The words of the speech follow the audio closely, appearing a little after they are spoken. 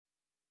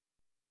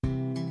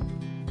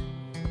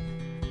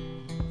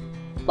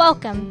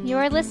Welcome. You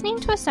are listening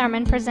to a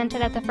sermon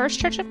presented at the First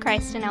Church of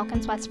Christ in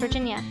Elkins, West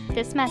Virginia.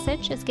 This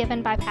message is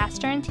given by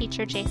pastor and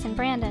teacher Jason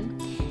Brandon.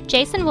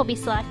 Jason will be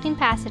selecting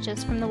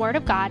passages from the Word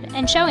of God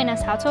and showing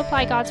us how to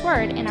apply God's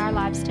Word in our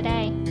lives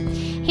today.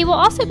 He will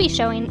also be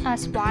showing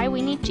us why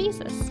we need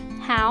Jesus.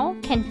 How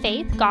can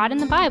faith, God,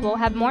 and the Bible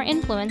have more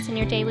influence in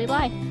your daily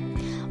life?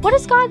 What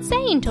is God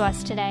saying to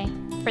us today?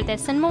 For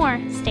this and more,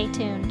 stay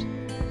tuned.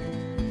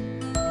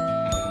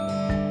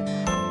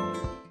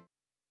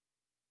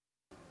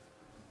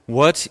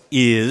 What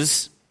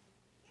is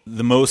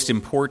the most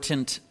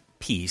important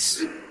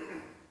piece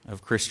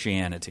of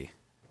Christianity?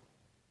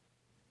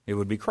 It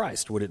would be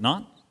Christ, would it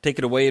not?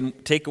 Take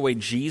away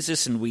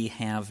Jesus, and we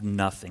have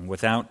nothing.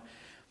 Without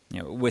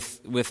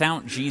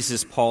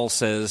Jesus, Paul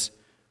says,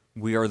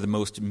 we are the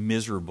most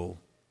miserable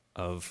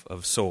of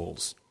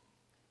souls.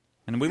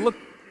 And we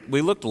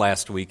looked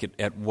last week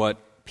at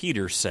what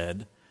Peter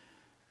said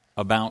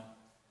about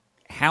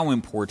how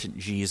important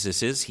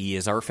Jesus is. He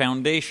is our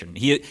foundation.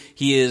 He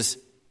is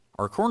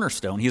our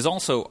cornerstone. He is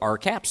also our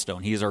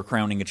capstone. He is our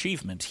crowning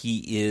achievement.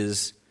 He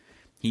is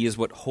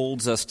what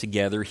holds us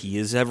together. He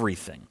is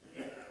everything.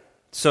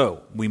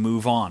 So, we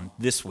move on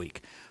this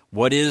week.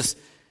 What is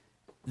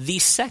the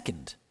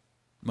second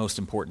most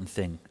important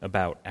thing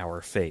about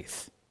our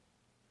faith?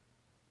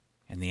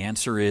 And the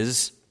answer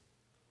is,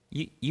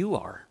 you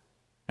are.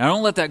 Now,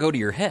 don't let that go to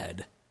your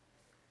head,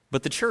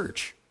 but the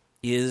church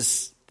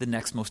is the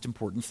next most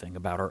important thing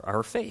about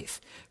our faith.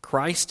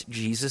 Christ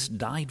Jesus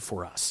died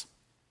for us.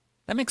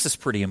 That makes us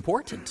pretty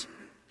important.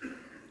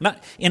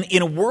 Not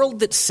in a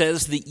world that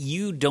says that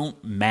you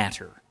don't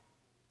matter,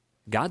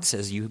 God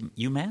says you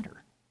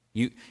matter.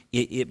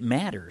 It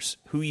matters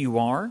who you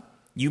are.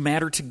 You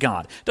matter to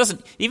God.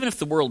 Even if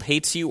the world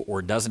hates you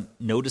or doesn't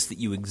notice that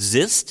you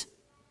exist,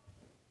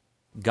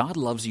 God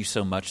loves you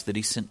so much that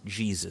He sent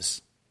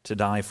Jesus to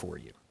die for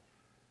you.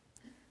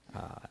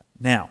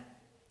 Now,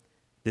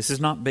 this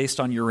is not based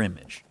on your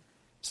image.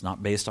 It's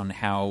not based on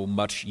how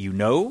much you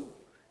know.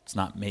 It's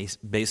not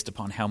based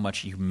upon how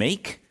much you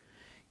make.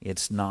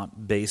 It's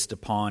not based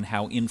upon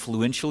how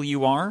influential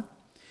you are.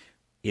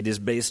 It is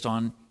based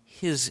on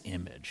His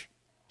image.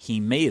 He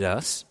made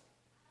us.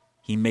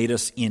 He made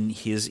us in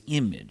His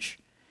image.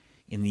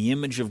 In the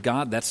image of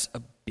God, that's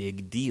a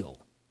big deal.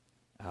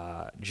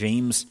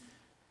 James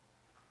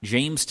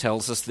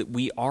tells us that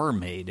we are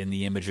made in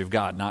the image of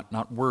God,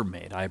 not were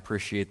made. I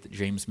appreciate that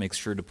James makes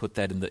sure to put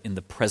that in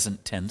the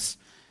present tense.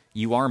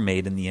 You are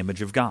made in the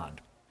image of God.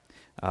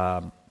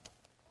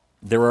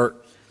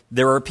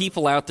 There are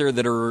people out there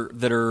that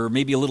are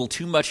maybe a little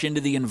too much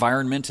into the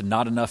environment and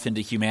not enough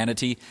into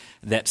humanity,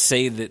 that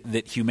say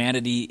that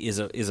humanity is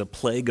a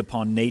plague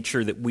upon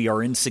nature, that we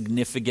are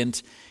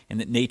insignificant and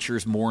that nature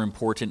is more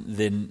important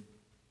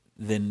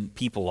than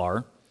people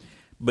are.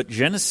 But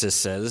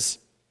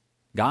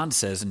God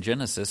says in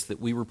Genesis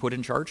that we were put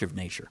in charge of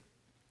nature.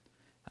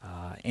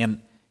 And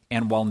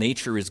while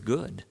nature is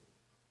good,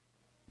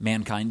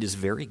 mankind is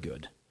very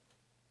good.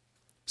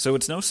 So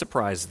it's no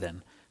surprise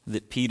then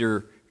that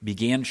Peter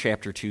began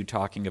chapter 2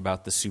 talking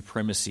about the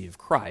supremacy of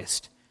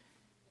Christ,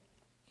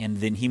 and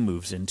then he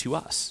moves into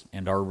us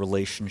and our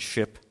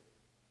relationship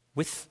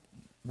with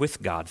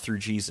God through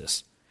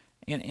Jesus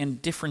and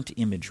different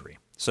imagery.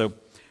 So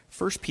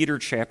 1 Peter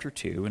chapter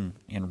 2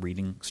 and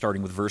reading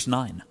starting with verse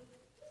 9.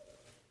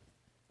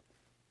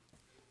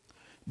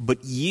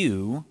 But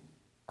you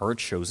are a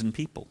chosen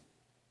people,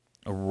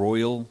 a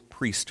royal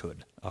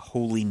priesthood, a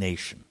holy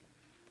nation,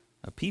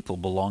 a people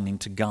belonging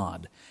to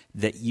God,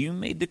 that you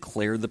may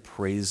declare the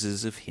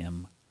praises of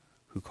Him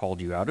who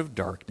called you out of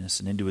darkness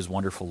and into His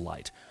wonderful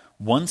light.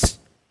 Once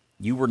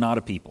you were not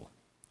a people,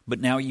 but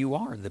now you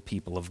are the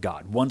people of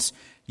God. Once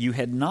you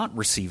had not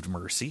received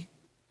mercy,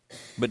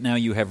 but now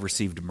you have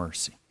received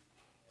mercy.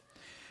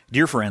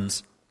 Dear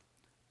friends,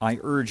 I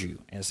urge you,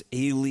 as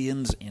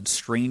aliens and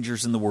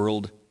strangers in the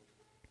world,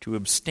 to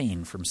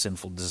abstain from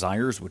sinful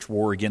desires which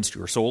war against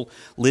your soul.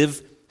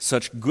 Live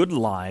such good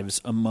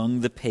lives among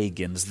the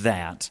pagans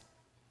that,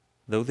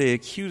 though they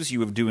accuse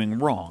you of doing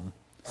wrong,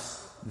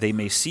 they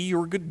may see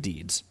your good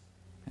deeds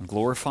and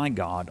glorify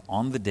God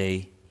on the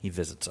day He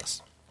visits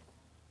us.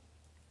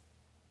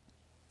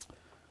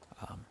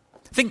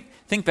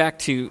 Think back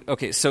to,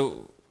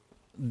 so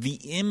the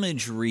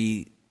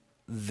imagery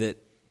that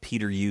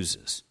Peter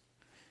uses.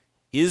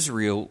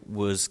 Israel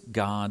was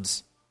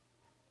God's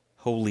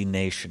holy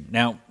nation.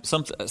 Now,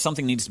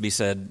 something needs to be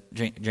said.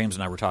 James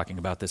and I were talking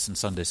about this in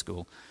Sunday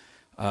school.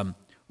 Was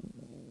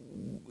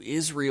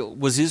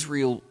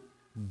Israel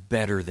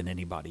better than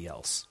anybody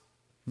else?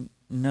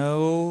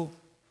 No,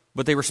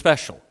 but they were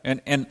special.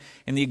 And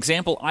the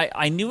example,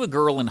 I knew a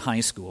girl in high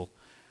school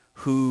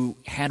who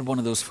had one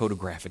of those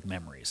photographic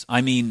memories.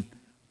 I mean,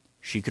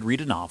 she could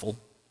read a novel.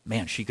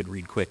 Man, she could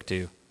read quick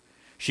too.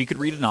 She could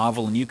read a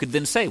novel, and you could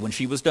then say when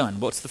she was done,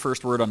 what's the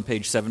first word on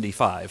page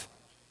 75?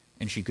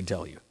 And she could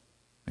tell you.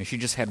 I mean, she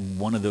just had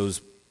one of those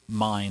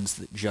minds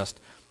that just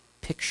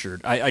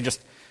pictured.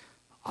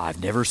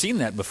 I've never seen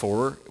that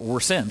before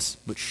or since,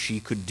 but she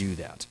could do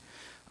that.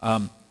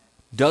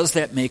 Does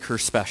that make her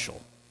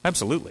special?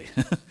 Absolutely.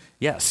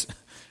 Yes.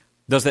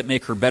 Does that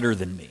make her better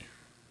than me?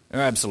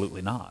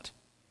 Absolutely not.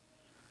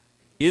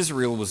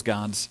 Israel was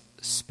God's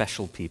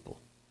special people.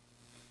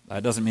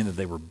 That doesn't mean that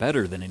they were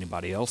better than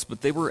anybody else,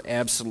 but they were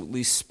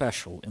absolutely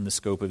special in the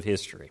scope of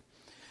history.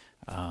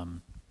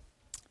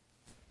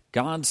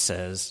 God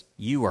says,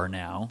 you are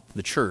now,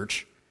 the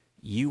church,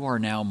 you are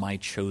now my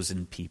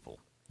chosen people.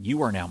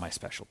 You are now my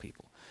special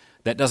people.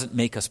 That doesn't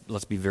make us,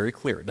 let's be very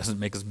clear, it doesn't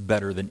make us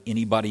better than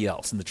anybody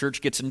else. And the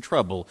church gets in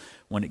trouble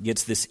when it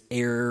gets this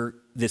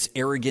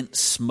arrogant,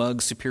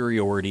 smug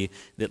superiority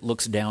that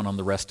looks down on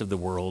the rest of the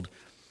world.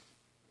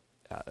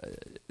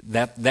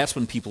 That's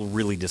when people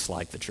really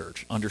dislike the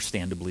church,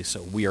 understandably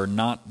so. We are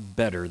not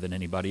better than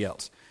anybody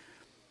else.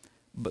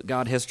 But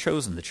God has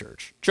chosen the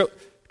church,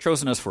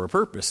 chosen us for a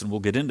purpose, and we'll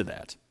get into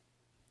that.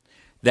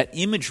 That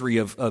imagery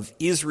of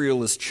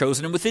Israel is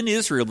chosen, and within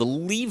Israel, the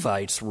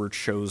Levites were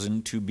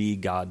chosen to be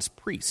God's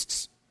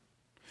priests.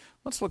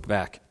 Let's look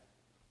back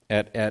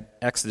at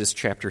Exodus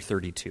chapter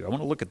 32. I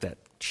want to look at that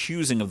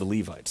choosing of the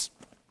Levites.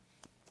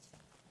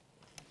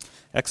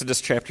 Exodus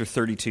chapter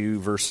 32,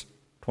 verse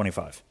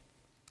 25.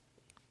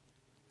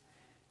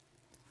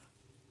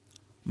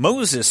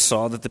 Moses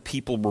saw that the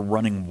people were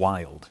running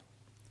wild,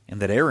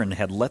 and that Aaron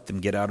had let them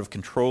get out of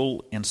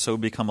control and so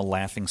become a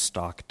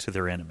laughingstock to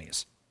their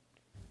enemies.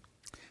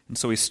 And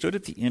so he stood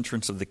at the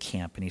entrance of the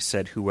camp, and he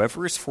said,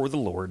 whoever is for the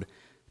Lord,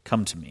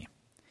 come to me.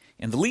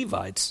 And the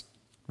Levites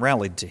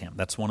rallied to him.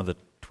 That's one of the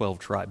 12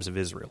 tribes of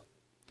Israel.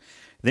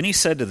 Then he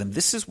said to them,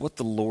 this is what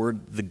the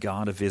Lord, the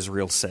God of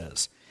Israel,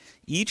 says.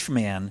 Each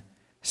man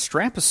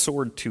strap a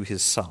sword to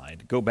his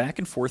side, go back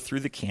and forth through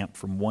the camp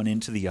from one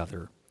end to the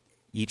other,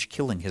 each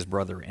killing his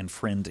brother and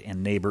friend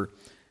and neighbor.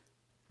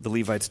 The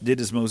Levites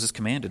did as Moses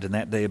commanded, and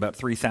that day about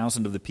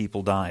 3,000 of the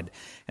people died.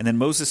 And then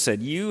Moses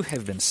said, you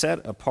have been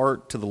set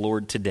apart to the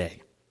Lord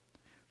today,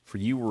 for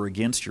you were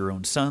against your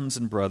own sons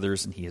and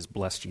brothers, and he has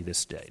blessed you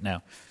this day.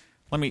 Now,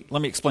 let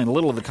me explain a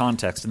little of the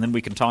context, and then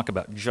we can talk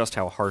about just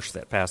how harsh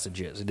that passage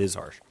is. It is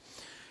harsh.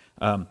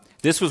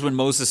 This was when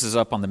Moses is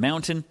up on the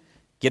mountain,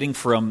 getting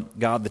from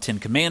God the Ten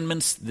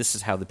Commandments. This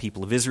is how the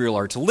people of Israel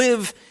are to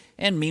live.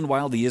 And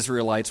meanwhile, the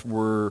Israelites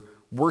were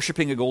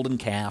worshiping a golden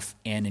calf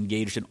and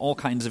engaged in all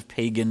kinds of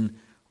pagan,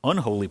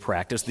 unholy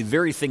practice, the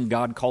very thing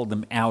God called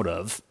them out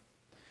of.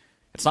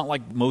 It's not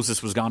like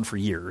Moses was gone for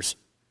years,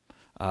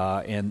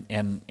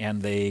 and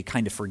they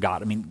kind of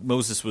forgot. I mean,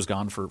 Moses was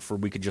gone for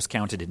we could just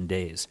count it in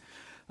days.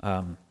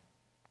 And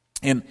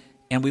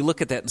we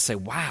look at that and say,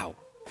 wow,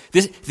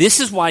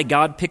 this is why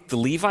God picked the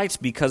Levites,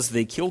 because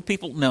they killed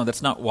people? No,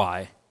 that's not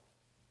why.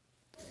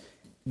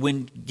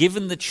 When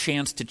given the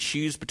chance to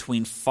choose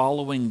between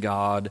following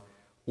God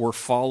or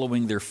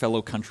following their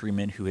fellow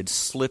countrymen who had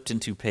slipped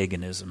into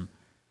paganism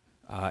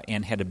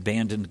and had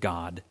abandoned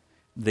God,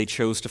 they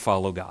chose to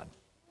follow God.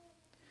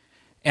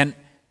 And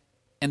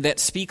that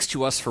speaks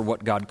to us for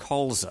what God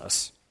calls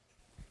us.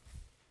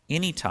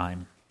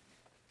 Anytime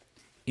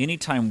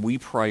we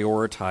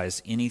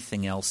prioritize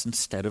anything else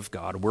instead of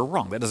God, we're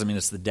wrong. That doesn't mean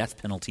it's the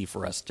death penalty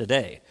for us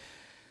today.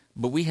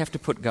 But we have to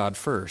put God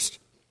first,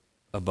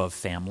 above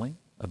family,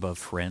 above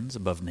friends,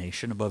 above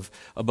nation,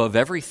 above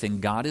everything.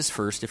 God is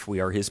first if we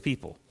are his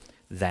people.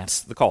 That's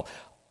the call.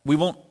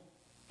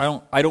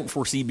 I don't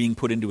foresee being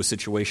put into a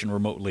situation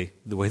remotely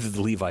the way that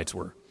the Levites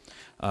were.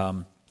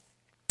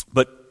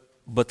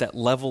 But that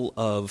level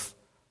of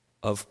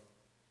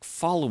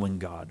following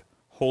God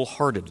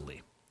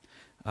wholeheartedly.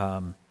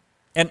 And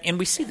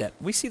we see that.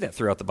 We see that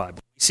throughout the Bible.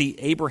 We see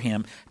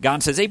Abraham.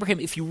 God says, Abraham,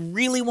 if you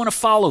really want to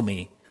follow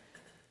me,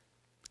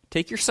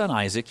 take your son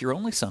Isaac, your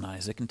only son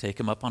Isaac, and take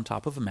him up on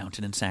top of a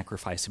mountain and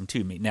sacrifice him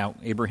to me. Now,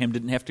 Abraham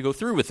didn't have to go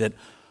through with it,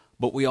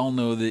 but we all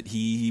know that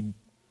he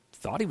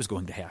thought he was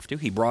going to have to.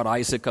 He brought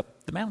Isaac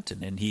up the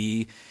mountain, and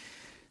he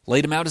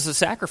laid him out as a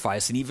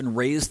sacrifice and even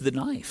raised the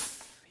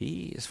knife.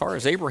 As far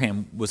as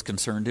Abraham was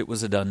concerned, it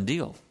was a done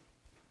deal.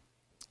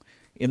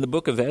 In the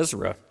book of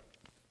Ezra,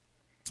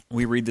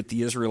 we read that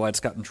the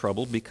Israelites got in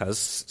trouble because,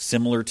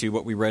 similar to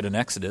what we read in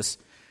Exodus,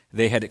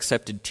 they had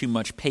accepted too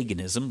much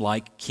paganism,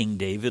 like King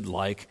David,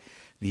 like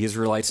the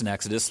Israelites in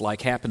Exodus,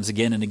 like happens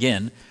again and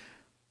again.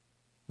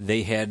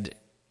 They had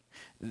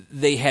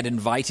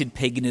invited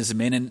paganism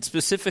in, and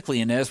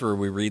specifically in Ezra,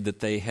 we read that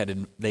they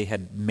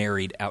had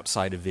married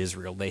outside of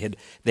Israel. They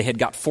had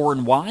got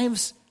foreign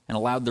wives and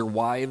allowed their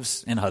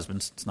wives and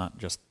husbands, it's not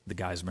just the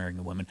guys marrying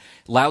the women,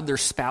 allowed their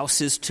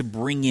spouses to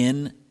bring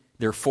in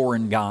their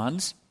foreign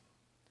gods.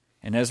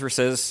 And Ezra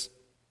says,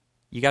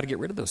 you got to get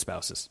rid of those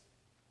spouses.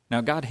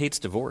 Now, God hates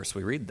divorce.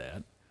 We read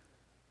that.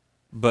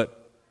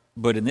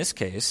 But in this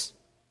case,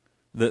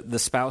 the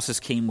spouses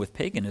came with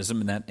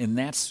paganism, and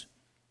that's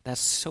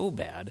so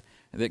bad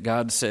that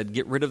God said,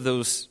 get rid of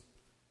those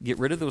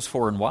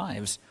foreign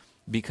wives,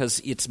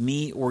 because it's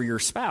me or your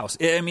spouse.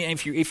 I mean,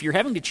 if you're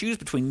having to choose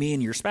between me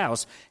and your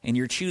spouse, and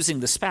you're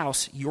choosing the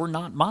spouse, you're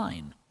not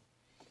mine.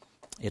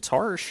 It's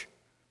harsh,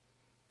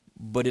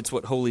 but it's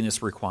what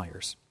holiness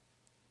requires.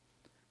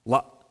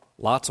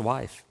 Lot's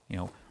wife,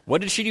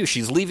 what did she do?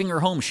 She's leaving her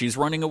home. She's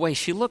running away.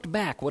 She looked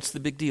back. What's the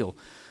big deal?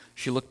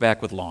 She looked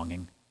back with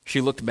longing.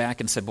 She looked back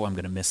and said, boy, I'm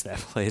going to miss that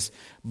place.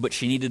 But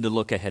she needed to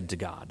look ahead to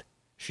God.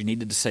 She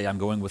needed to say, I'm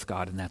going with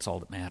God, and that's all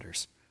that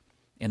matters.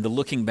 And the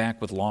looking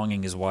back with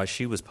longing is why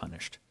she was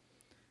punished.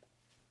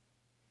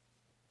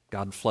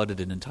 God flooded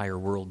an entire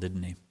world,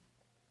 didn't he?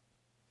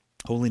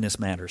 Holiness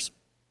matters.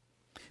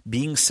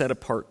 Being set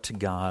apart to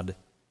God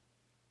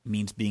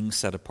means being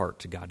set apart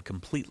to God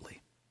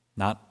completely.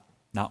 Not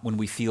when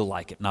we feel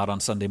like it, not on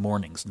Sunday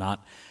mornings,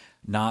 not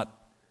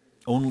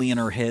only in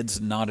our heads,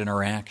 not in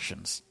our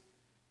actions.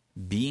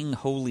 Being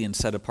holy and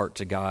set apart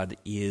to God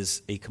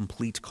is a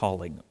complete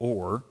calling,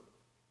 or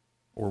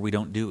we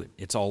don't do it.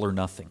 It's all or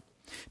nothing.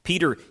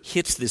 Peter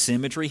hits this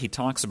imagery. He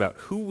talks about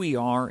who we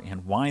are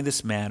and why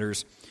this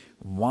matters,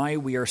 why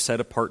we are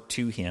set apart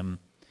to him.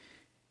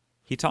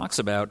 He talks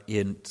about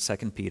in 1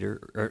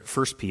 Peter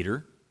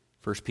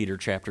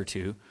chapter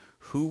 2,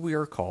 who we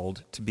are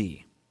called to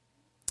be.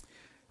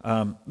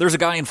 There's a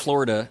guy in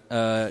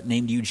Florida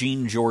named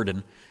Eugene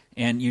Jordan,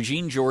 and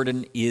Eugene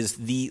Jordan is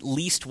the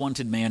least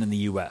wanted man in the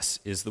U.S.,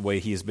 is the way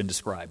he has been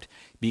described,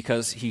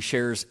 because he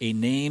shares a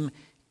name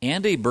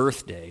and a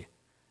birthday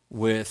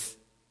with,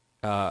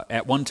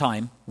 at one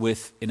time,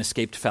 with an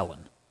escaped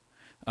felon.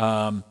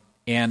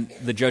 And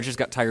the judges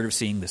got tired of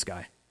seeing this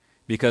guy,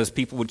 because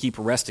people would keep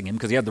arresting him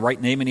because he had the right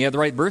name and he had the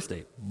right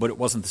birthday, but it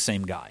wasn't the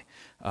same guy.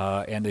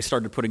 And they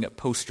started putting up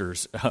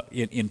posters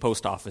in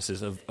post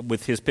offices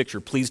with his picture.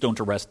 Please don't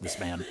arrest this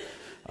man.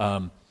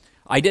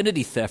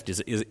 Identity theft is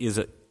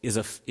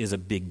a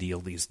big deal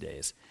these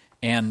days,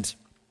 and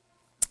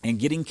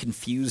getting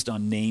confused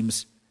on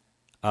names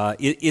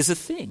is a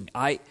thing.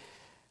 I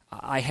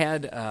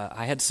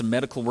had some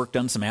medical work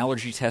done, some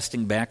allergy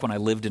testing back when I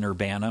lived in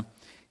Urbana,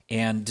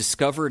 and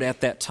discovered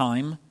at that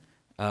time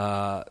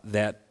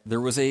that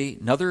there was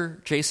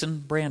another Jason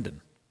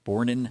Brandon,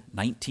 born in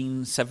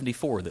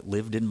 1974, that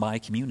lived in my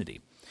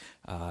community.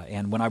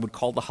 And when I would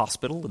call the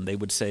hospital and they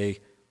would say,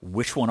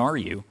 which one are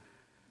you?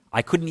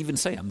 I couldn't even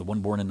say I'm the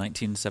one born in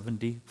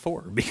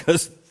 1974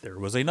 because there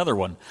was another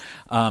one.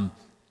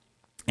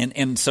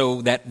 And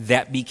so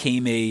that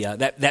became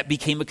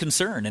a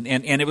concern, and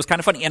it was kind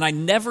of funny. And I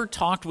never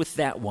talked with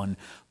that one,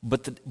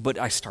 but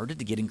I started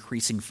to get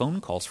increasing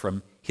phone calls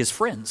from his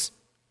friends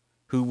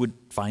who would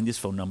find his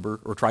phone number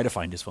or try to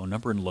find his phone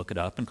number and look it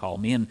up and call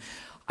me. And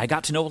I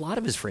got to know a lot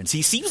of his friends.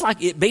 He seems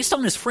like, based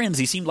on his friends,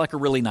 he seemed like a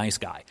really nice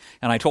guy.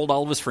 And I told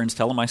all of his friends,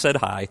 tell him I said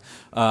hi.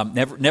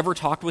 Never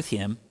talked with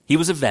him. He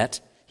was a vet.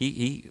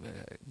 He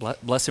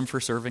bless him for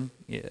serving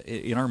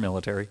in our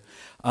military.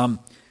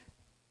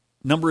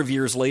 Number of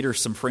years later,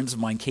 some friends of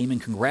mine came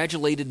and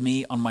congratulated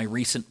me on my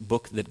recent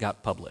book that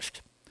got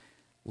published.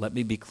 Let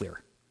me be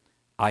clear.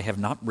 I have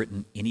not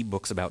written any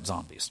books about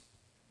zombies.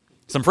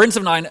 Some friends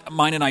of mine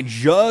and I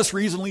just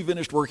recently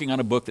finished working on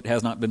a book that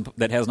has not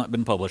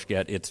been published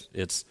yet.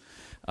 It's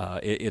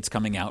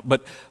coming out.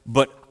 But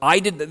I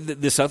did.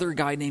 This other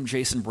guy named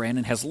Jason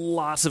Brandon has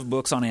lots of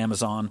books on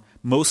Amazon,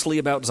 mostly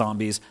about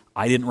zombies.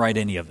 I didn't write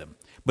any of them.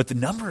 But the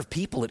number of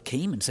people that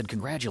came and said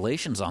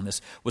congratulations on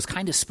this was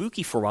kind of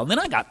spooky for a while. And then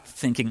I got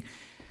thinking,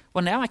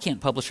 well, now I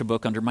can't publish a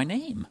book under my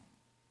name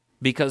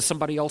because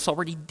somebody else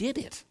already did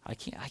it. I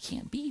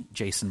can't be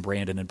Jason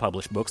Brandon and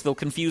publish books. They'll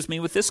confuse me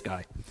with this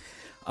guy.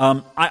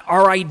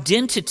 Our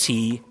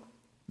identity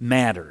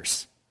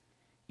matters.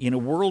 In a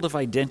world of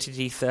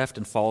identity theft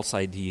and false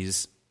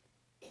IDs,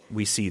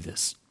 we see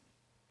this.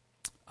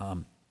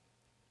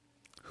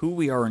 Who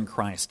we are in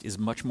Christ is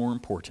much more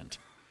important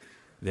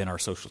than our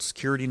social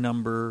security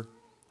number,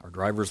 our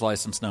driver's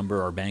license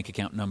number, our bank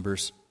account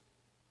numbers.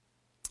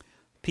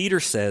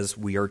 Peter says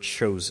we are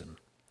chosen.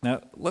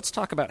 Now, let's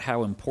talk about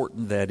how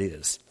important that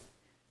is.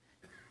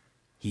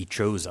 He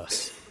chose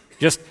us.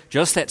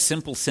 Just that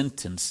simple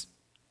sentence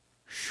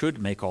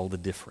should make all the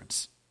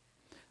difference.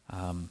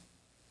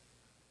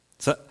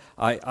 So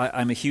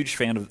I'm a huge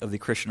fan of the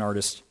Christian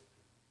artist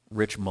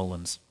Rich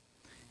Mullins.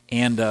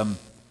 And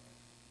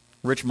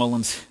Rich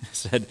Mullins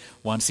said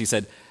once, he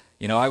said,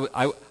 you know,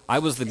 I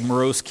was the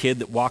morose kid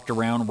that walked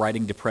around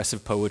writing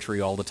depressive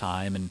poetry all the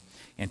time, and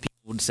people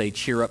would say,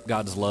 cheer up,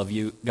 God loves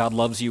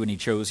you, and he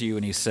chose you,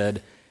 and he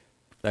said,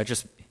 that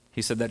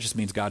just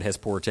means God has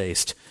poor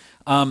taste.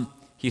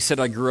 He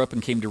said, I grew up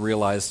and came to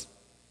realize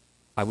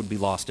I would be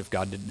lost if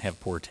God didn't have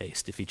poor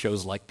taste, if he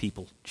chose like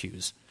people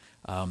choose.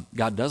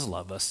 God does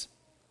love us,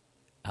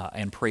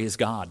 and praise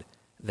God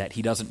that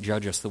he doesn't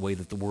judge us the way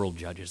that the world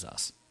judges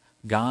us.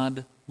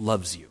 God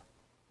loves you.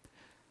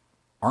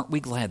 Aren't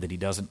we glad that he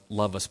doesn't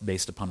love us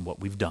based upon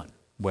what we've done,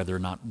 whether or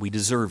not we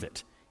deserve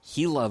it?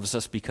 He loves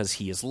us because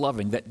he is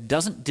loving. That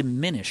doesn't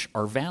diminish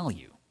our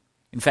value.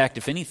 In fact,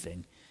 if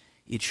anything,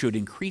 it should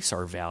increase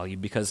our value,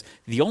 because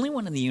the only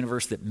one in the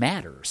universe that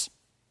matters,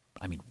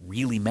 I mean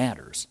really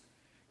matters,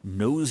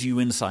 knows you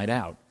inside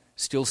out,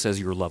 still says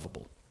you're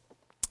lovable.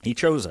 He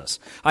chose us.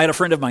 I had a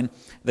friend of mine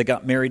that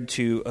got married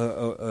to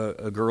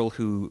a girl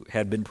who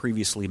had been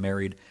previously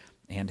married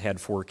and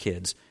had 4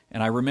 kids.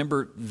 And I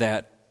remember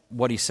that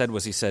what he said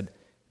was,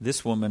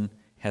 this woman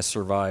has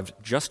survived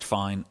just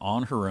fine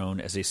on her own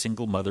as a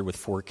single mother with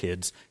 4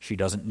 kids. She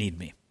doesn't need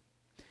me.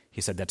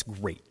 He said, that's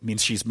great. It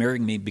means she's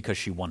marrying me because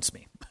she wants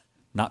me.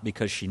 not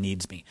because she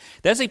needs me.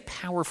 That's a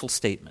powerful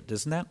statement,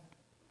 isn't that?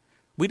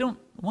 We don't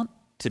want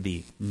to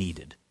be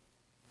needed.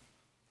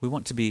 We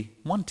want to be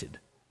wanted.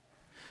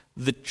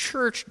 The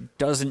church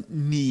doesn't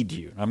need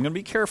you. I'm going to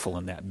be careful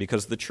in that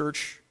because the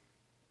church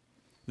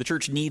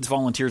needs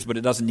volunteers, but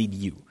it doesn't need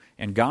you.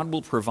 And God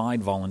will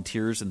provide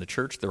volunteers in the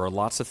church. There are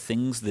lots of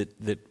things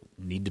that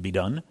need to be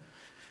done.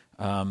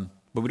 But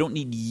we don't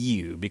need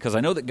you because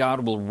I know that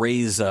God will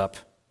raise up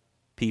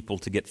people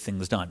to get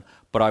things done.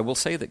 But I will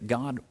say that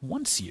God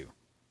wants you,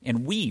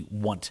 and we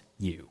want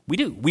you. We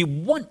do. We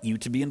want you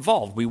to be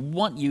involved. We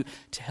want you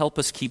to help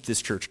us keep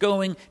this church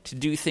going, to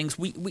do things.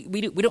 We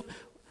do. We don't.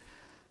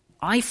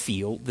 I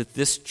feel that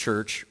this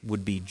church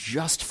would be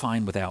just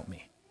fine without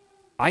me.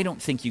 I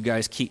don't think you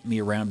guys keep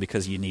me around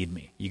because you need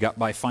me. You got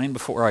by fine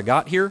before I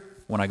got here.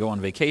 When I go on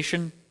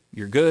vacation,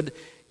 you're good.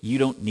 You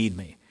don't need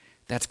me.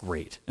 That's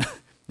great.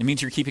 It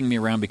means you're keeping me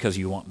around because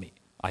you want me,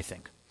 I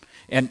think.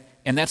 And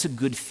that's a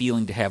good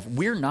feeling to have.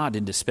 We're not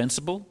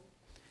indispensable,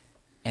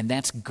 and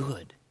that's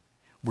good.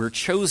 We're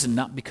chosen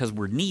not because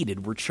we're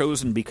needed. We're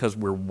chosen because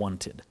we're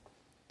wanted.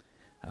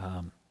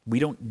 We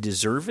don't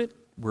deserve it.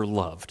 We're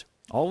loved.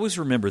 Always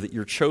remember that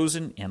you're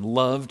chosen and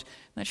loved.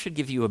 That should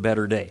give you a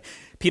better day.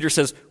 Peter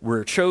says,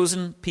 we're a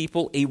chosen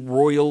people, a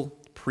royal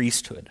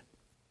priesthood.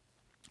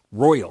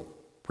 Royal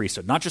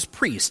priesthood. Not just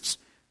priests,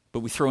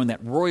 but we throw in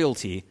that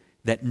royalty,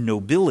 that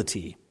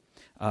nobility.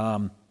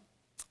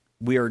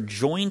 We are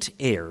joint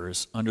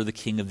heirs under the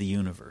King of the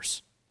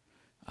universe.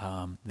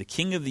 The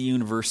King of the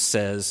universe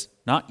says,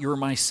 not you're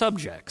my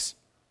subjects,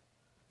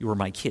 you are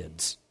my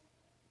kids.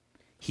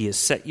 He has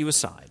set you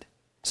aside.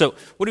 So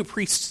what do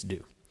priests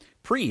do?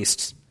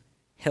 Priests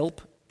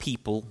help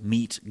people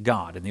meet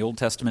God. In the Old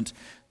Testament,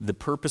 the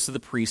purpose of the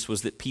priest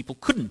was that people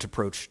couldn't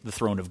approach the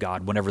throne of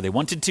God whenever they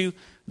wanted to.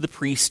 The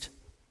priest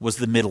was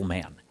the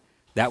middleman.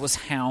 That was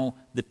how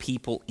the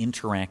people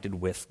interacted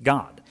with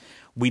God.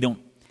 We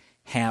don't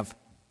have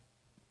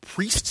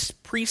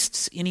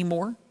priests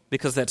anymore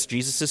because that's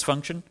Jesus'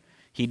 function.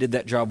 He did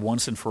that job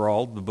once and for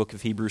all. The book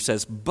of Hebrews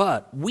says,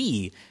 but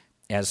we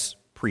as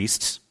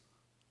priests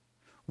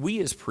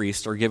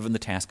are given the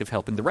task of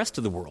helping the rest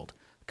of the world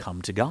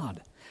come to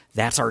God.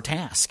 That's our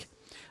task.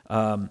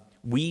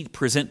 We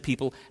present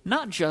people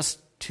not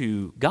just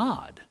to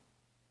God,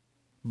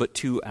 but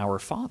to our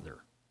Father.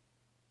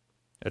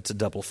 It's a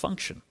double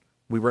function.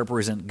 We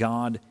represent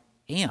God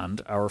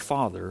and our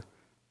Father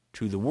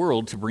to the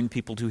world to bring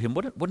people to Him.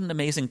 What an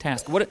amazing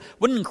task. What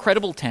an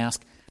incredible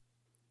task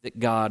that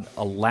God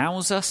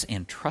allows us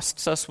and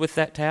trusts us with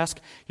that task.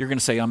 You're going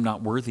to say, I'm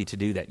not worthy to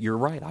do that. You're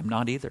right, I'm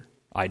not either.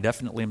 I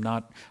definitely am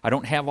not. I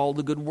don't have all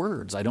the good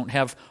words. I don't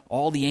have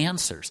all the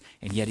answers.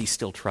 And yet He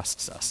still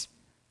trusts us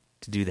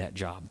to do that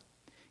job.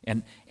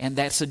 And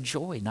that's a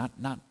joy,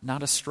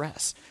 not a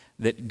stress,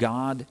 that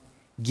God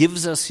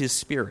gives us His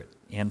Spirit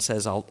and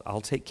says,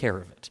 I'll take care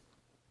of it.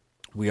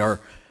 We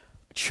are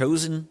a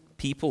chosen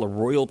people, a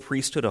royal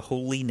priesthood, a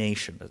holy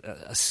nation,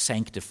 a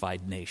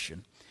sanctified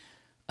nation,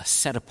 a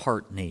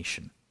set-apart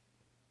nation.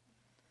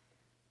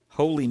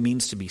 Holy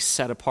means to be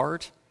set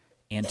apart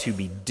and to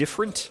be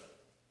different.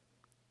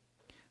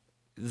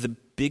 The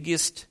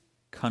biggest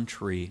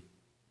country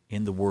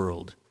in the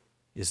world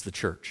is the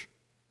church.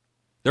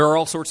 There are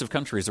all sorts of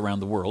countries around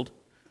the world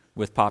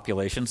with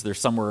populations. There's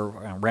somewhere,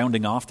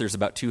 rounding off, there's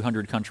about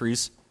 200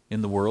 countries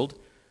in the world.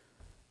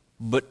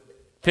 But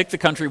pick the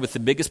country with the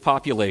biggest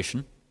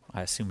population.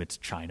 I assume it's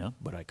China,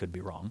 but I could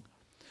be wrong.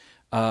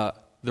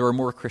 There are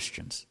more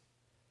Christians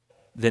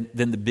than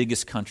the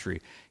biggest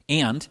country.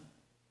 And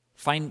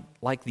find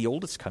like the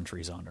oldest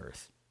countries on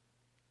earth.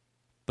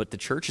 But the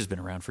church has been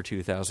around for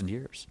 2,000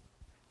 years.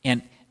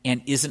 And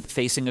isn't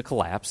facing a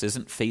collapse,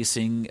 isn't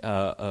facing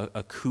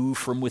a coup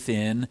from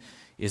within,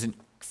 isn't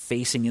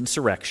facing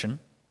insurrection.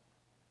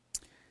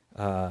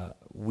 The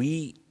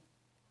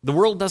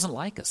world doesn't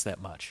like us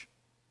that much.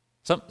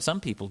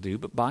 Some people do,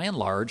 but by and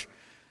large,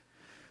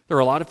 there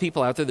are a lot of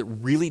people out there that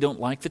really don't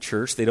like the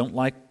church. They don't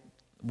like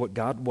what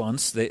God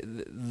wants.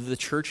 The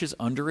church is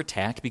under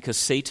attack because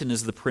Satan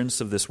is the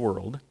prince of this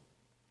world.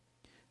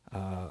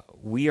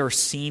 We are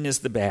seen as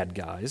the bad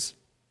guys.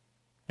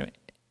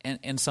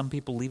 And some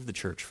people leave the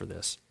church for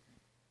this.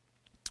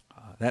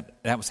 That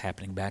was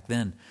happening back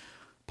then.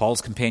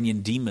 Paul's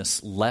companion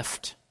Demas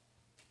left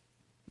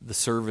the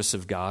service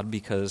of God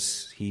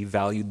because he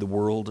valued the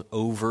world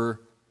over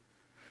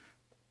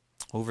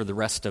the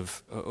rest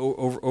of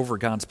over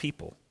God's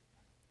people.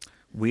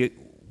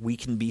 We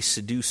can be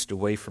seduced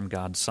away from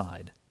God's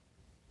side.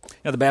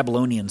 Now the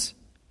Babylonians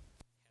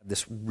had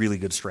this really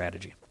good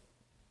strategy.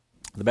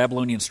 The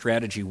Babylonian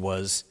strategy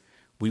was,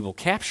 we will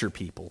capture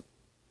people,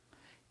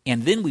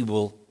 and then we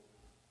will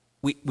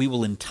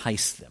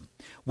entice them.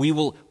 We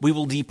will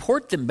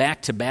deport them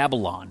back to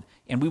Babylon,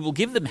 and we will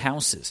give them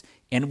houses,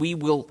 and we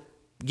will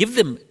give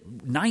them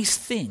nice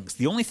things.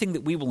 The only thing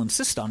that we will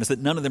insist on is that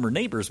none of them are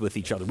neighbors with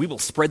each other. We will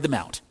spread them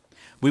out.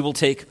 We will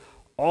take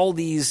all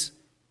these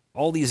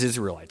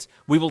Israelites.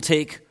 We will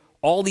take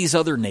all these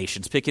other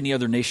nations, pick any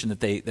other nation that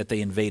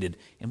they invaded,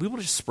 and we will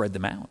just spread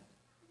them out.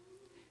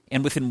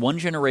 And within one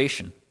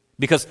generation,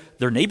 because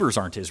their neighbors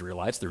aren't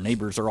Israelites. Their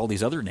neighbors are all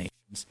these other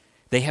nations.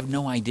 They have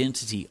no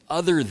identity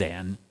other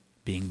than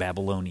being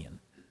Babylonian.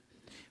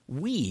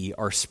 We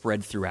are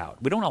spread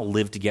throughout. We don't all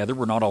live together.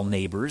 We're not all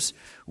neighbors.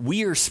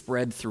 We are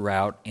spread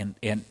throughout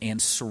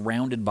and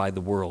surrounded by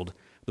the world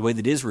the way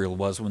that Israel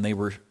was when they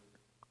were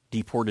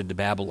deported to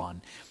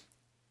Babylon.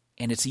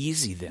 And it's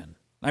easy then.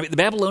 I mean, the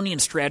Babylonian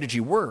strategy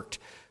worked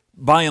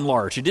by and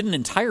large. It didn't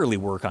entirely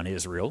work on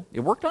Israel. It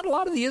worked on a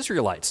lot of the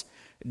Israelites.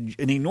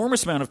 An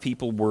enormous amount of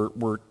people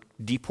were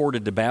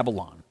deported to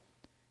Babylon.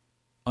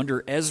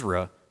 Under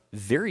Ezra,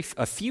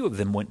 a few of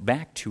them went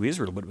back to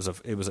Israel, but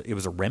it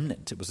was a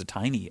remnant. It was a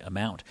tiny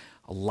amount.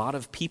 A lot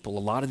of people, a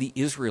lot of the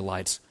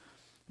Israelites,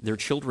 their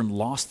children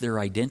lost their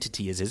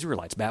identity as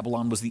Israelites.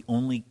 Babylon was the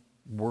only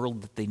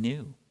world that they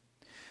knew.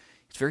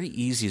 It's very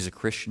easy as a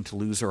Christian to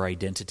lose our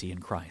identity in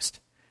Christ,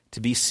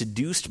 to be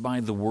seduced by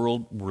the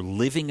world. We're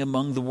living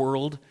among the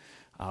world.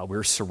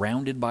 We're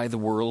surrounded by the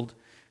world.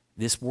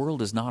 This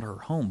world is not our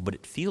home, but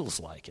it feels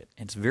like it.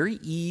 And it's very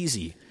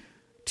easy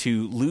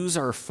to lose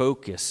our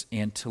focus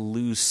and to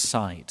lose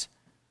sight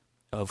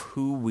of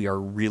who we are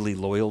really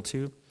loyal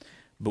to,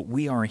 but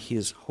we are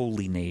His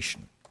holy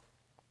nation.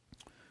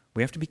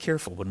 We have to be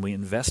careful. When we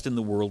invest in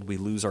the world, we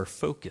lose our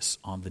focus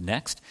on the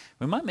next.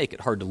 We might make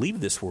it hard to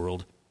leave this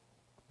world,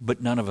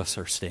 but none of us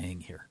are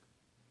staying here.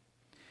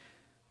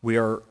 We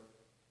are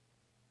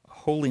a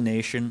holy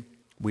nation.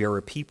 We are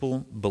a people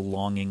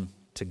belonging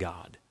to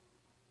God.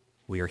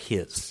 We are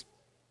His.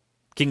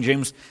 King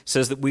James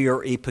says that we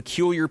are a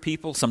peculiar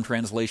people. Some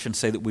translations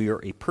say that we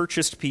are a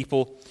purchased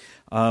people.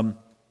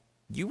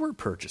 You were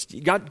purchased.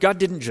 God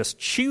didn't just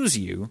choose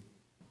you.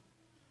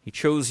 He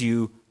chose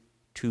you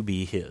to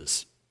be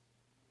His.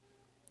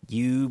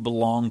 You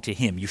belong to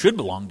Him. You should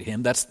belong to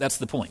Him. That's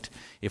the point.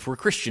 If we're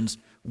Christians,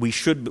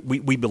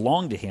 we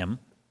belong to Him.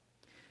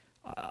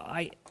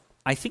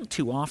 I think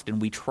too often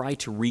we try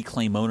to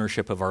reclaim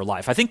ownership of our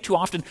life. I think too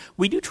often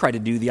we do try to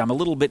do I'm a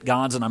little bit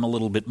God's and I'm a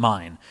little bit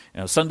mine.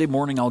 Sunday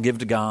morning I'll give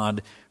to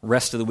God.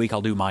 Rest of the week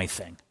I'll do my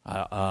thing.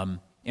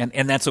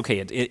 And that's okay.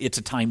 It's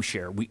a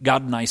timeshare.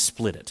 God and I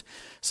split it.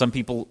 Some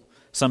people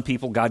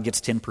God gets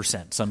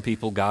 10%. Some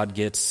people God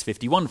gets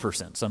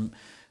 51%.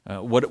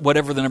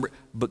 Whatever the number.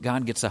 But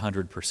God gets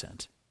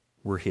 100%.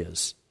 We're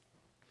His.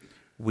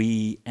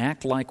 We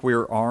act like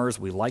we're ours.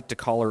 We like to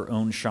call our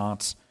own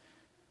shots.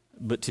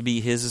 But to be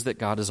His is that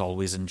God is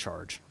always in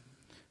charge.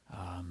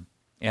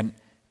 And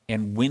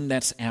when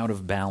that's out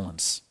of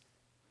balance,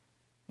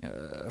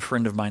 a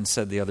friend of mine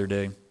said the other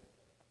day,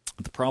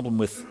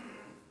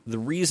 the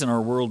reason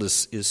our world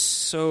is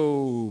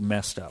so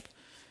messed up,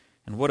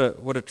 and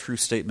what a true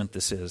statement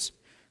this is,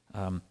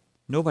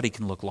 nobody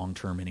can look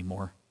long-term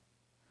anymore.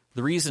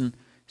 The reason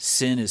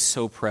sin is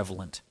so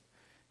prevalent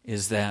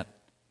is that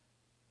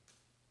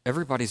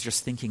everybody's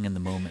just thinking in the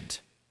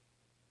moment.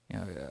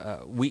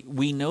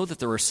 We know that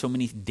there are so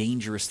many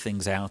dangerous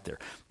things out there.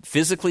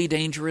 Physically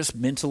dangerous,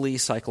 mentally,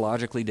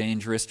 psychologically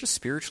dangerous, just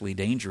spiritually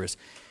dangerous.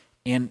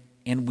 And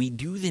we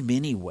do them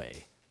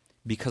anyway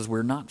because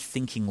we're not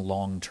thinking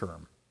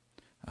long-term.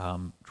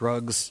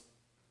 Drugs,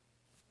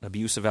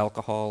 abuse of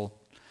alcohol,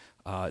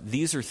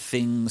 these are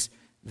things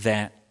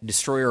that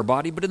destroy our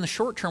body, but in the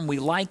short term we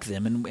like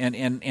them,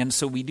 and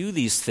so we do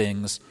these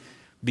things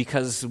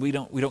because we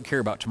don't care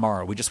about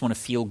tomorrow. We just want to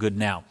feel good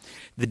now.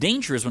 The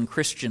danger is when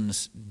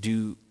Christians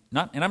do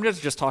not, and I'm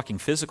just talking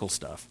physical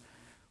stuff.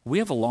 We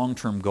have a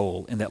long-term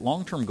goal, and that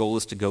long-term goal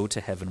is to go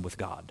to heaven with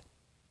God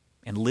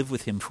and live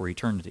with Him for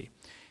eternity.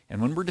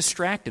 And when we're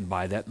distracted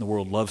by that, and the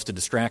world loves to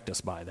distract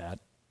us by that,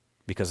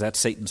 because that's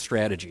Satan's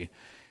strategy,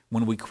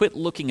 when we quit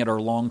looking at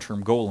our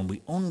long-term goal and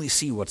we only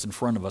see what's in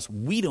front of us,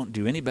 we don't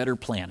do any better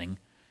planning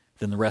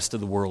than the rest of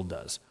the world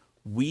does.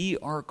 We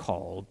are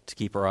called to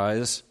keep our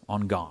eyes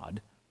on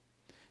God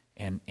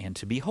and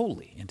to be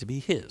holy and to be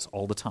His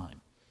all the time.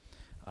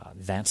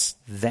 That's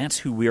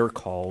who we are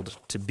called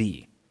to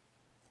be.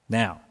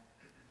 Now,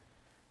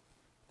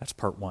 that's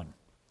part one.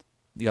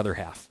 The other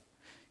half.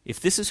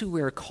 If this is who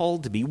we are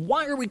called to be,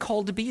 why are we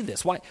called to be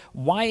this? Why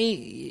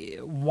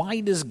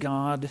does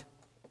God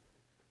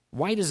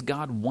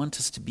want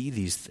us to be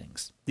these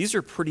things? These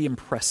are pretty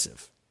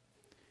impressive.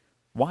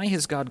 Why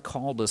has God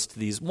called us to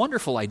these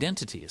wonderful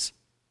identities?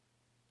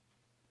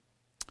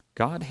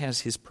 God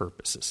has His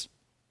purposes.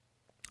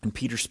 And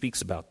Peter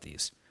speaks about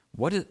these.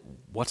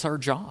 What's our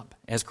job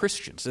as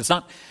Christians? There's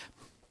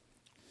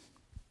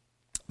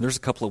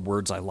a couple of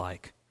words I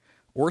like.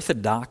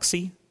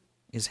 Orthodoxy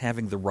is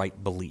having the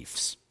right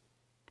beliefs.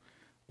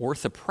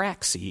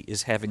 Orthopraxy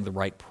is having the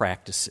right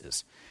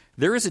practices.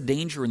 There is a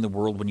danger in the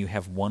world when you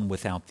have one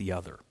without the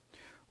other.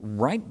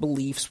 Right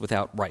beliefs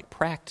without right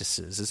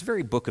practices is the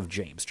very book of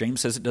James.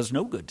 James says it does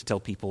no good to tell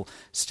people,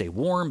 stay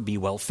warm, be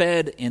well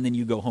fed, and then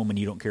you go home and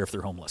you don't care if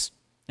they're homeless.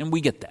 And we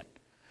get that.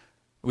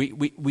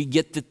 We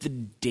get that the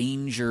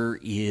danger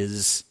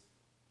is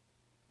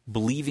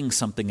believing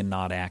something and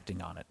not acting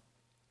on it.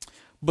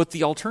 But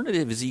the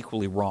alternative is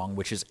equally wrong,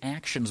 which is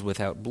actions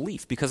without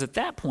belief. Because at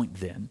that point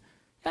then,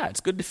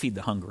 it's good to feed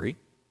the hungry,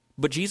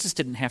 but Jesus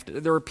didn't have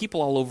to. There are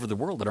people all over the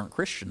world that aren't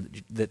Christian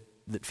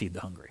that feed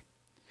the hungry.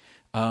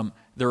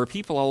 There are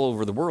people all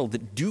over the world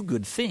that do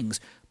good things,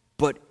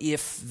 but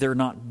if they're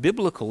not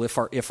biblical,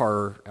 if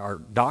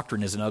our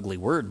doctrine is an ugly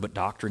word, but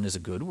doctrine is a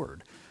good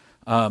word,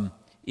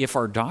 if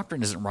our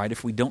doctrine isn't right,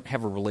 if we don't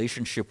have a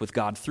relationship with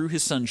God through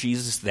his Son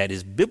Jesus that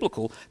is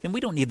biblical, then we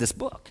don't need this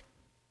book.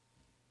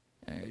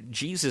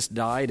 Jesus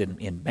died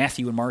in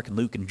Matthew and Mark and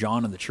Luke and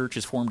John, and the church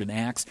is formed in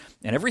Acts,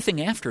 and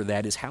everything after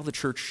that is how the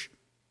church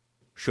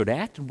should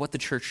act and what the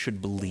church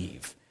should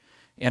believe.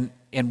 And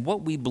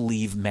what we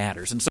believe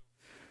matters. And so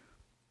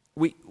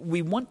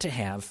we want to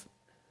have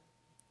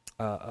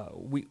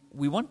we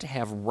want to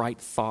have right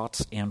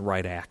thoughts and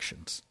right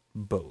actions,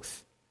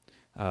 both.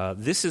 We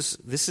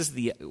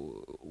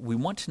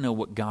want to know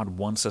what God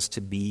wants us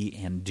to be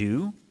and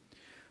do.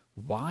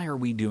 Why are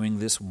we doing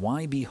this?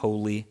 Why be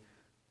holy?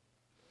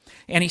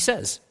 And he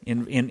says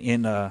in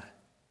the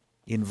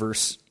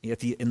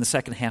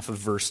second half of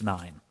verse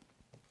 9,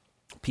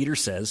 Peter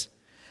says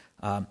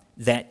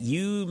that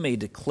you may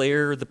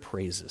declare the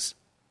praises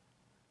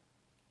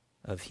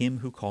of him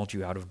who called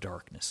you out of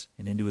darkness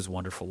and into his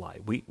wonderful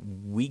light.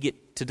 We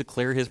get to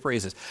declare his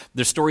praises.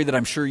 The story that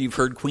I'm sure you've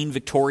heard, Queen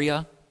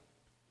Victoria.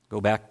 Go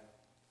back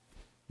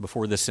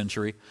before this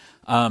century.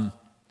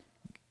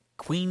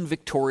 Queen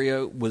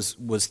Victoria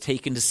was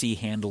taken to see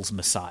Handel's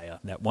Messiah,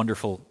 that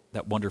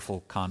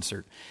wonderful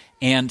concert,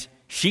 and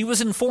she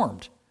was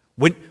informed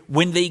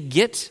when they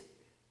get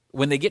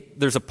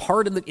there's a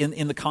part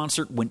in the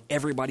concert when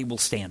everybody will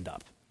stand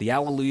up. The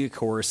Alleluia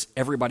chorus,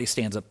 everybody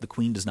stands up. The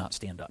Queen does not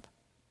stand up.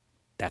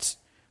 That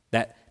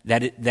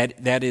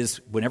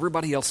is when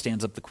everybody else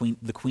stands up.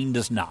 The Queen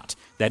does not.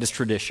 That is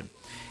tradition.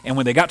 And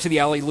when they got to the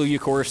Alleluia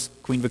chorus,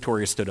 Queen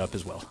Victoria stood up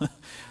as well.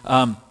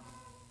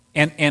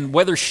 And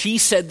whether she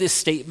said this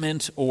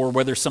statement or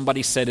whether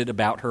somebody said it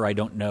about her, I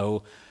don't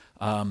know.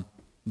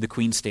 The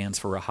Queen stands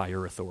for a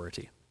higher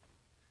authority.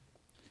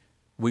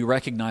 We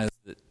recognize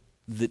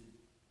that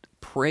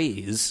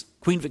praise,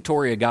 Queen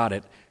Victoria got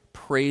it,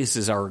 praise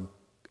is our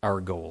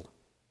goal.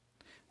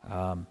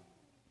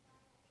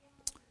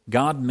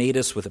 God made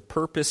us with a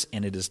purpose,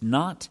 and it is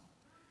not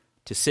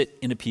to sit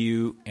in a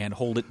pew and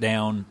hold it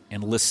down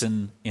and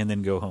listen and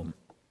then go home.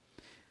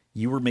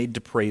 You were made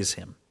to praise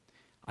him.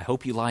 I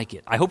hope you like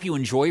it. I hope you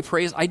enjoy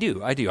praise. I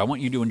do. I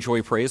want you to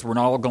enjoy praise. We're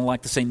not all going to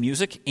like the same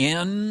music.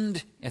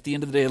 And at the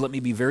end of the day, let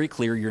me be very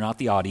clear, you're not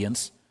the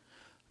audience.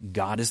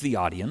 God is the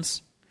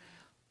audience.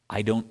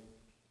 I don't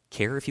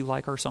care if you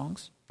like our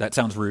songs. That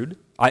sounds rude.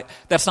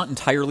 That's not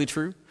entirely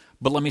true,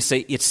 but let me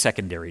say it's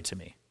secondary to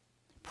me.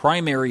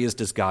 Primary is,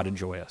 does God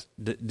enjoy us?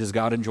 Does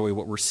God enjoy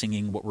what we're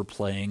singing, what we're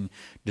playing?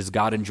 Does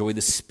God enjoy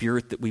the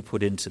spirit that we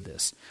put into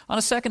this? On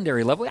a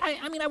secondary level,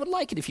 I would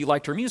like it if you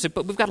liked our music,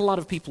 but we've got a lot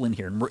of people in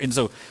here. And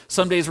so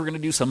some days we're going to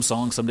do some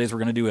songs, some days we're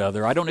going to do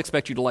other. I don't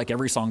expect you to like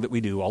every song that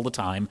we do all the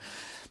time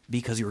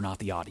because you're not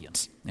the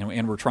audience.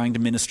 And we're trying to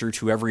minister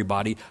to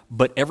everybody,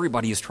 but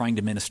everybody is trying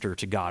to minister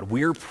to God.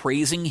 We're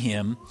praising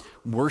him.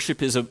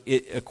 Worship is,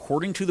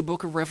 according to the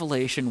book of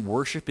Revelation,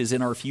 worship is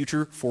in our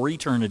future for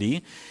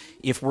eternity.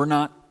 If we're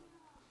not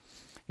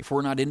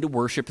into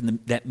worship and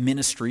that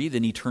ministry,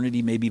 then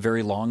eternity may be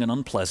very long and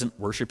unpleasant.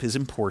 Worship is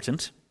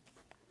important.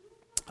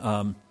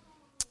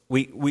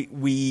 We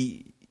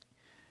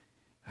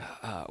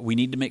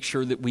need to make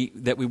sure that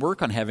we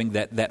work on having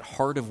that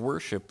heart of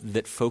worship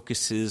that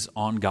focuses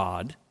on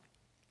God.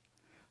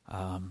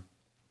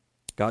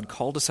 God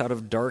called us out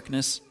of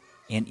darkness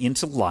and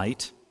into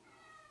light.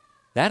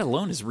 That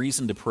alone is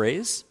reason to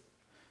praise.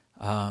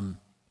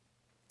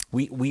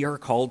 We are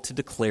called to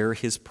declare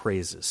his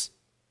praises.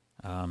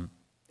 And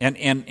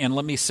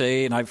let me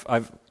say, and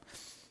I've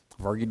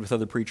argued with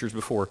other preachers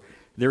before,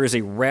 there is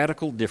a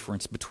radical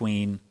difference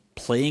between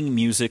playing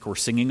music or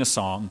singing a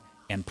song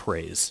and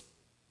praise.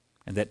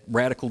 And that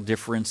radical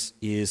difference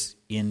is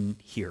in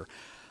here.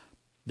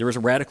 There is a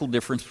radical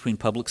difference between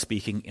public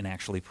speaking and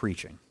actually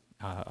preaching.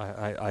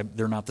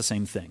 They're not the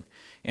same thing.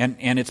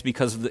 And it's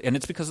because of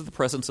the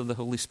presence of the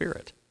Holy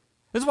Spirit.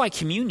 This is why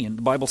communion,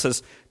 the Bible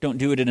says, don't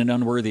do it in an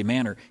unworthy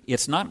manner.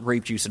 It's not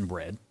grape juice and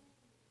bread.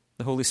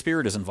 The Holy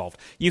Spirit is involved.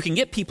 You can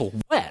get people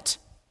wet,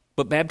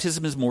 but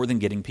baptism is more than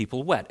getting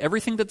people wet.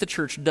 Everything that the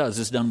church does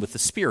is done with the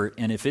Spirit,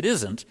 and if it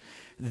isn't,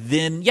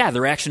 then,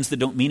 there are actions that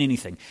don't mean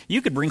anything.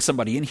 You could bring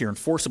somebody in here and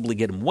forcibly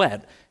get them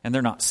wet, and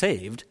they're not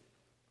saved,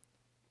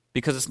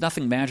 because it's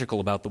nothing magical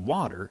about the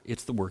water.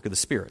 It's the work of the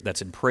Spirit.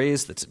 That's in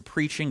praise, that's in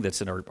preaching,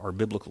 that's in our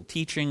biblical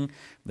teaching,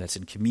 that's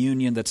in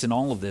communion, that's in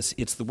all of this.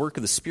 It's the work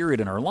of the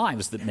Spirit in our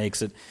lives that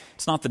makes it.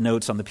 It's not the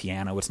notes on the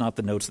piano. It's not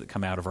the notes that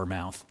come out of our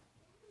mouth.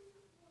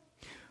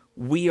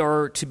 We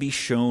are to be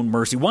shown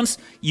mercy. Once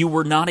you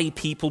were not a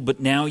people, but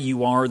now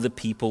you are the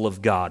people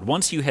of God.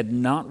 Once you had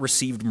not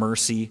received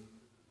mercy,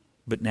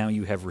 but now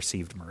you have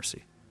received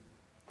mercy.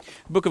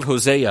 The book of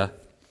Hosea,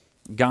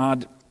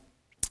 God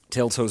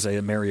tells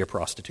Hosea, marry a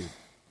prostitute.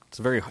 It's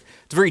a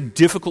very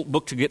difficult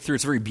book to get through.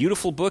 It's a very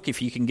beautiful book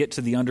if you can get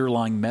to the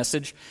underlying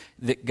message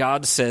that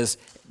God says,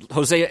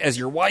 Hosea, as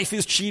your wife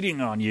is cheating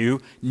on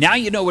you, now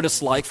you know what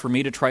it's like for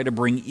me to try to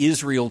bring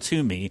Israel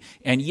to me,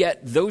 and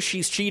yet, though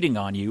she's cheating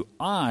on you,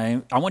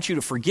 I want you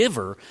to forgive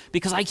her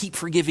because I keep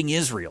forgiving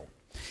Israel.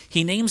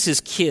 He names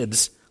his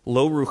kids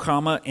Lo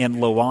Ruhamah and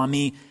Lo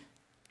Ami.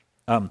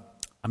 I'm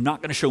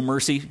not going to show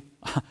mercy.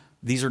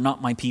 These are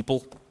not my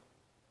people.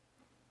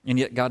 And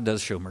yet God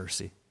does show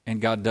mercy. And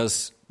God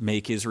does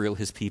make Israel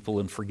his people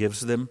and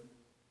forgives them.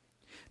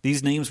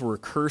 These names were a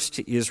curse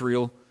to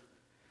Israel.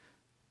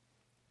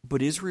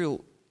 But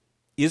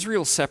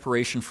Israel's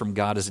separation from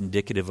God is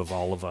indicative of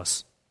all of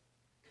us.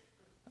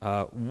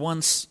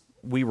 Once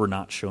we were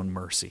not shown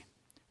mercy.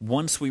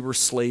 Once we were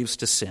slaves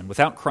to sin.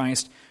 Without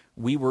Christ,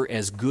 we were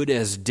as good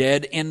as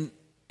dead, and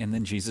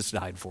then Jesus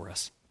died for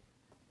us.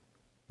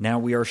 Now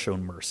we are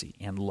shown mercy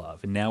and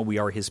love, and now we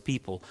are his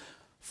people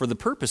for the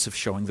purpose of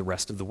showing the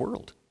rest of the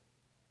world.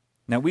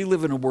 Now, we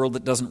live in a world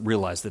that doesn't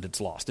realize that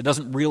it's lost. It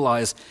doesn't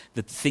realize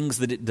that the things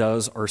that it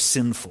does are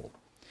sinful.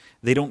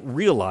 They don't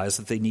realize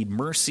that they need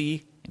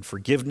mercy and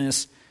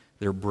forgiveness.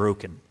 They're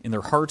broken. In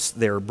their hearts,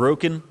 they are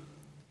broken.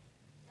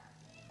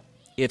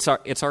 It's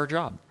our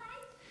job.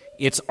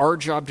 It's our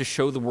job to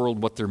show the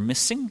world what they're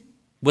missing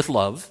with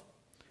love,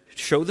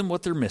 show them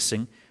what they're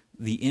missing,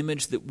 the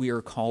image that we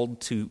are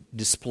called to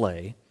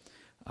display.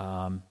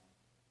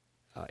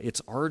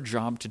 It's our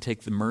job to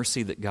take the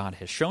mercy that God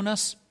has shown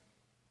us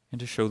and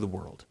to show the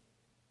world.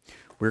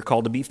 We're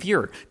called to be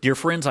pure. Dear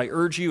friends, I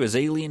urge you as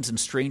aliens and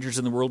strangers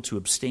in the world to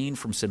abstain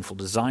from sinful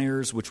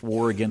desires which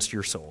war against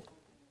your soul.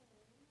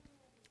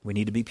 We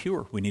need to be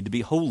pure. We need to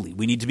be holy.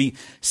 We need to be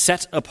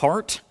set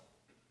apart.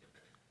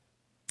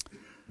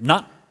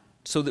 Not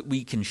so that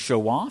we can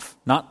show off,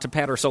 not to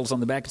pat ourselves on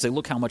the back and say,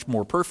 look how much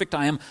more perfect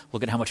I am,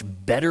 look at how much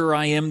better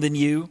I am than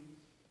you.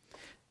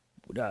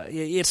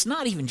 It's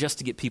not even just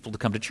to get people to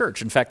come to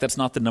church. In fact, that's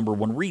not the number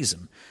one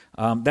reason.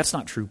 That's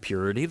not true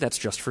purity. That's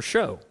just for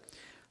show.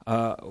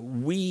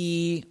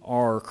 We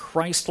are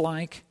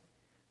Christ-like.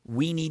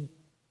 We need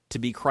to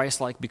be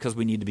Christ-like because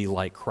we need to be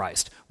like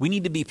Christ. We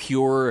need to be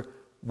pure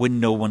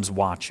when no one's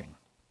watching.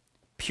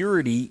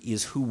 Purity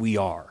is who we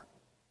are,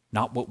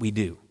 not what we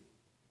do.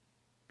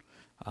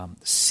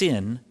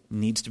 Sin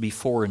needs to be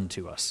foreign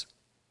to us.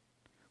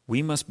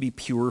 We must be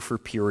pure for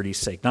purity's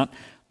sake,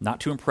 not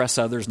to impress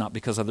others, not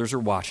because others are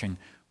watching.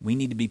 We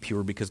need to be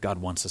pure because God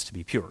wants us to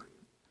be pure.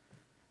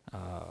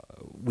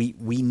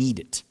 We need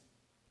it.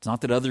 It's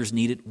not that others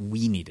need it,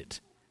 we need it.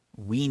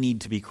 We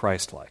need to be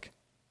Christ-like.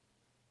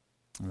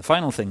 And the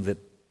final thing that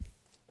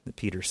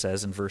Peter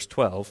says in verse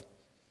 12, he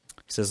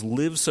says,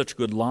 live such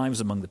good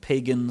lives among the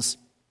pagans,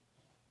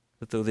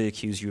 that though they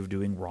accuse you of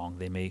doing wrong,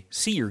 they may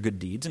see your good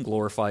deeds and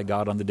glorify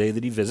God on the day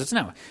that he visits.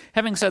 Now,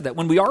 having said that,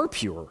 when we are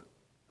pure,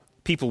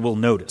 people will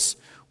notice.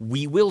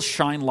 We will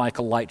shine like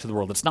a light to the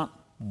world. It's not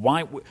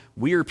why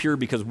we are pure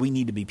because we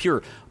need to be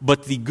pure.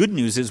 But the good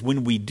news is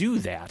when we do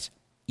that,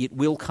 it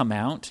will come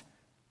out.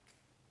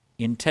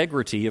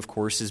 Integrity, of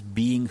course, is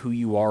being who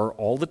you are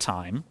all the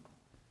time.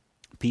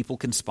 People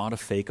can spot a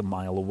fake a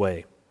mile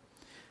away.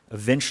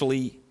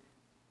 Eventually,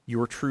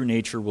 your true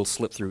nature will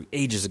slip through.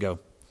 Ages ago,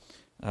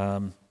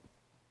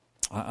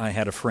 I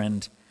had a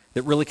friend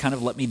that really kind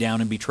of let me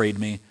down and betrayed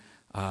me.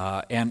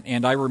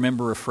 And I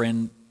remember a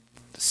friend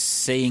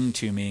saying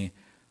to me,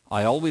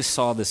 I always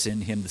saw this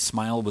in him. The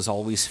smile was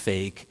always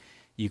fake.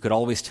 You could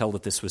always tell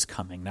that this was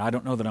coming. Now, I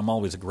don't know that I'm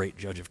always a great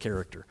judge of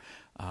character,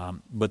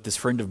 but this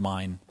friend of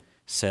mine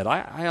said,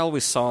 I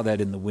always saw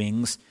that in the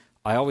wings.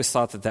 I always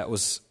thought that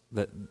was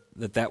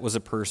a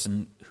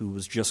person who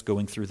was just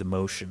going through the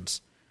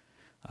motions,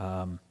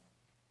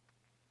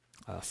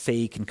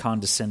 fake and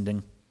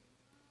condescending.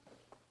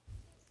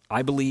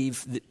 I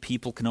believe that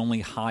people can only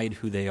hide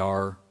who they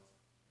are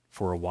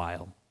for a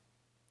while.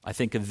 I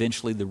think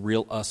eventually the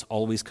real us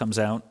always comes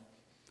out.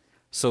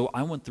 So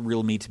I want the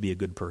real me to be a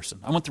good person.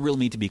 I want the real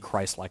me to be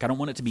Christ-like. I don't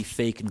want it to be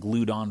fake and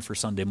glued on for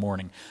Sunday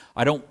morning.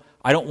 I don't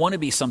want to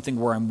be something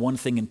where I'm one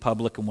thing in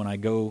public and when I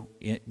go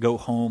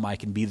home I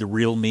can be the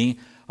real me.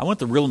 I want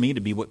the real me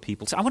to be what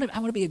people say. I want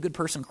to be a good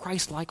person,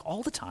 Christ-like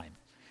all the time.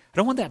 I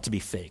don't want that to be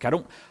fake. I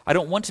don't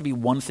want to be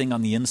one thing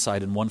on the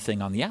inside and one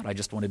thing on the out. I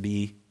just want to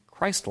be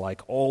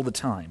Christ-like all the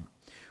time.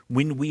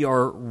 When we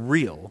are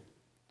real,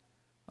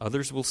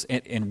 others will,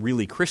 and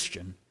really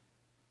Christian,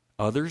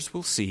 others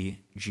will see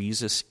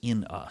Jesus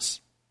in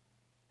us,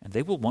 and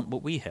they will want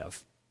what we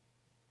have.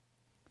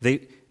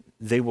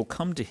 They will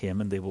come to him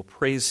and they will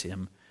praise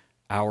him.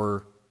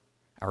 Our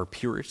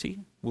purity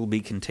will be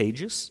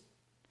contagious,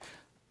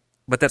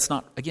 but that's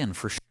not, again,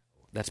 for sure.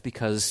 That's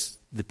because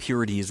the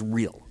purity is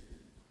real.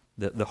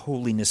 The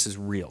holiness is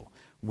real.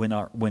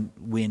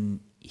 When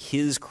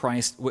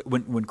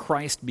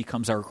Christ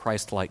becomes our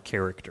Christ-like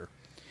character,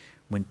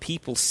 when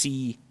people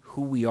see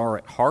who we are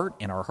at heart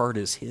and our heart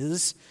is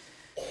his,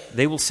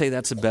 they will say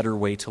that's a better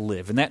way to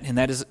live. And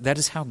that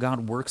is how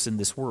God works in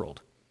this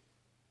world.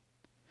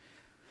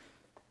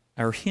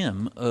 Our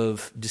hymn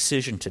of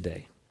decision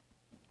today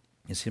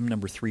is hymn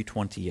number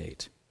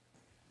 328.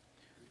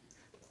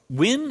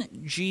 When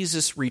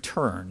Jesus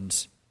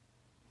returns,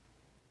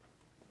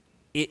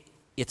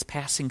 it's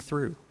passing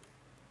through,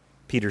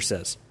 Peter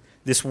says.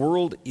 This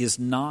world is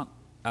not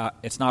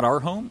it's not our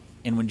home,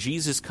 and when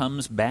Jesus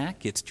comes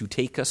back, it's to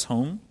take us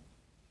home.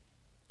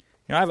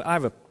 You know, I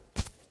have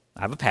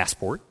a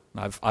passport.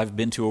 I've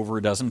been to over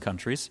a dozen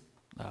countries.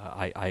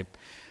 I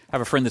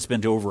have a friend that's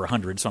been to over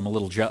 100, so I'm a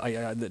little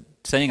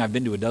saying I've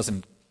been to a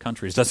dozen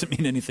countries doesn't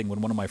mean anything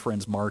when one of my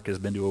friends, Mark, has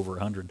been to over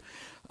 100.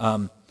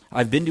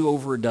 I've been to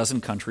over a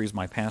dozen countries.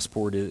 My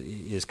passport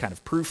is kind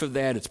of proof of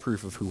that. It's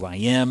proof of who I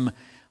am.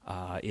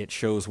 It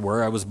shows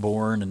where I was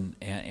born,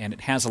 and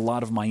it has a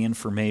lot of my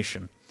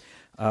information.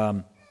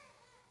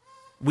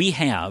 We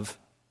have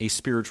a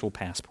spiritual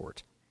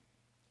passport.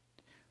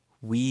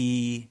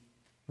 We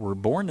were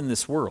born in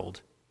this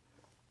world,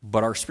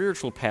 but our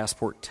spiritual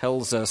passport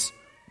tells us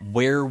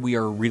where we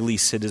are really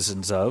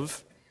citizens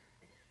of.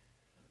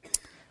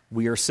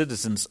 We are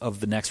citizens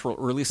of the next world,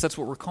 or at least that's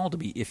what we're called to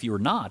be. If you're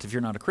not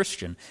a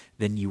Christian,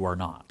 then you are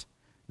not.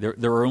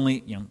 There are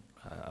only,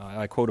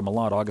 I quote him a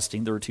lot,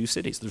 Augustine, there are two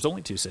cities. There's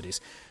only two cities.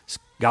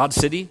 God's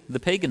city, the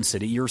pagan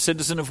city. You're a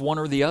citizen of one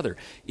or the other.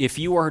 If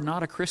you are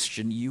not a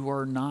Christian, you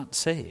are not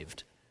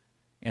saved.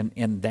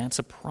 And that's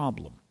a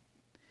problem.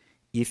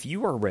 If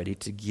you are ready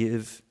to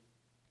give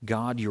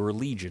God your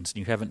allegiance and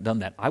you haven't done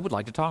that, I would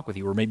like to talk with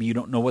you, or maybe you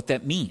don't know what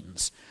that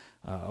means,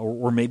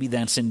 or maybe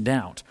that's in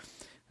doubt.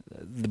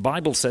 The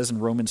Bible says in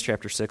Romans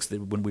chapter 6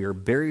 that when we are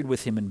buried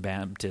with him in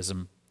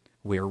baptism,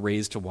 we are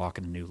raised to walk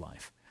in a new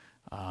life.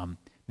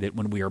 That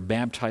when we are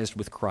baptized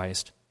with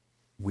Christ,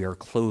 we are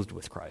clothed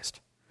with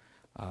Christ.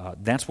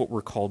 That's what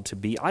we're called to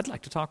be. I'd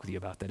like to talk with you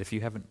about that if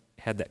you haven't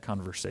had that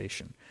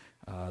conversation.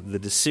 The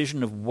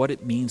decision of what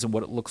it means and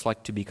what it looks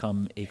like to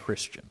become a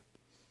Christian.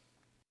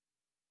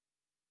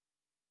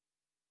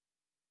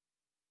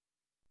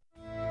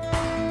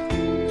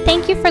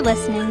 Thank you for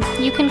listening.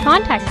 You can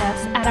contact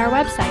us at our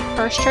website,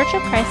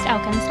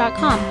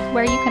 firstchurchofchristelkins.com,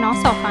 where you can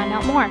also find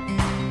out more.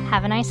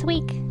 Have a nice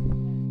week.